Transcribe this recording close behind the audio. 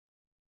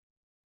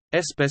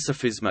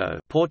Especifismo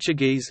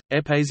Portuguese,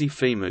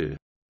 Especifismo,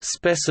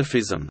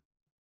 specificism,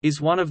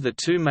 is one of the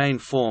two main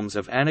forms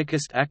of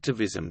anarchist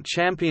activism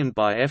championed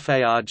by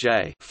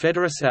FARJ,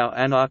 Federação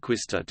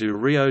Anarquista do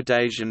Rio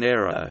de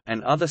Janeiro,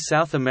 and other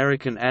South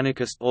American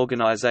anarchist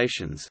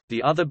organizations,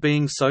 the other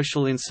being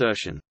social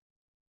insertion.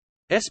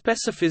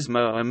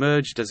 Especifismo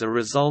emerged as a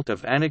result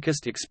of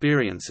anarchist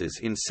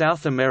experiences in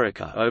South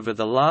America over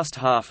the last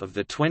half of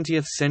the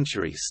 20th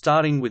century,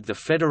 starting with the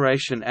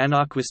Federación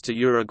Anarquista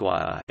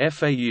Uruguaya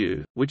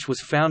 (FAU), which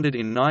was founded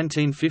in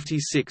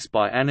 1956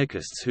 by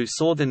anarchists who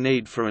saw the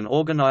need for an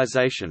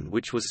organization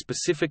which was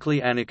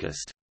specifically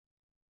anarchist.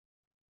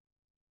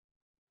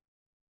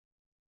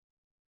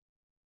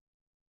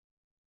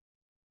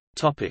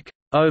 Topic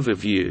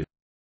Overview.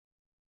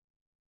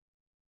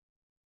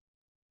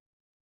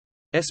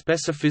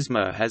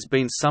 Especifismo has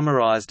been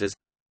summarized as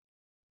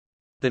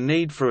the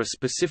need for a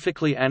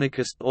specifically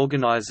anarchist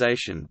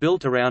organization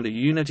built around a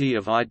unity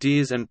of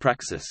ideas and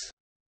praxis.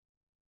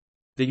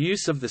 The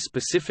use of the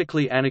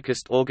specifically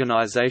anarchist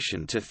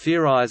organization to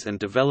theorize and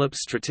develop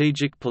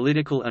strategic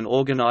political and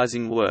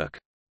organizing work.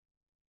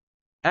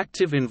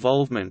 Active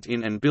involvement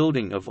in and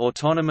building of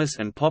autonomous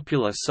and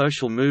popular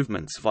social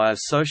movements via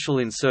social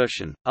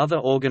insertion. Other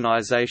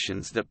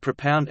organizations that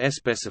propound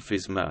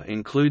especifismo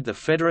include the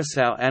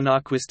Federação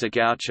Anarquista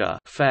Gaúcha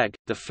 (FAG),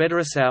 the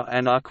Federação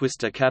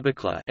Anarquista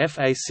Cabocla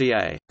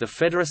 (FACA), the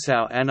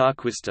Federação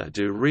Anarquista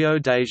do Rio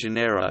de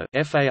Janeiro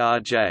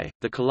 (FARJ),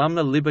 the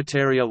Columna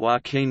Libertaria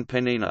Joaquim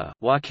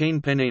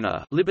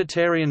Penina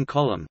Libertarian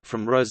Column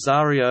from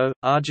Rosario,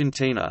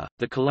 Argentina,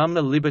 the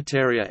Columna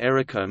Libertaria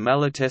Érico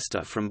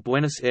Malatesta from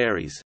Buenos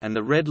Aires, and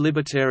the Red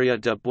Libertaria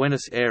de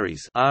Buenos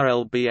Aires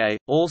 (RLBA),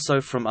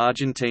 also from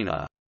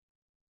Argentina.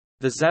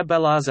 The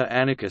Zabalaza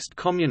Anarchist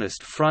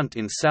Communist Front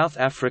in South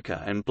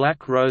Africa and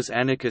Black Rose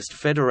Anarchist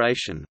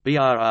Federation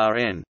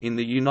 (BRRN) in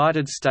the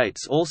United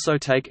States also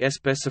take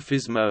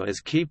especifismo as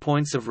key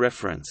points of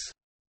reference.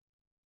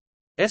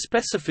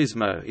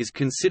 Especifismo is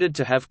considered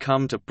to have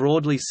come to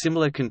broadly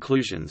similar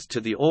conclusions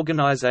to the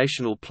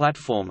organizational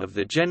platform of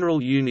the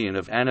General Union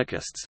of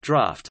Anarchists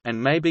draft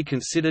and may be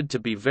considered to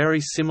be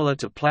very similar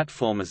to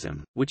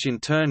platformism, which in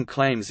turn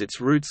claims its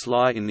roots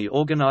lie in the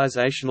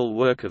organizational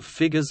work of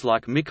figures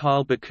like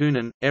Mikhail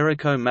Bakunin,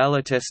 Érico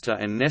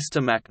Malatesta and Nestor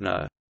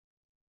Makhno.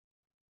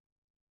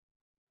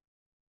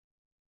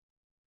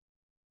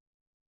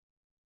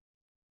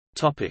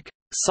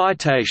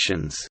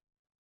 Citations.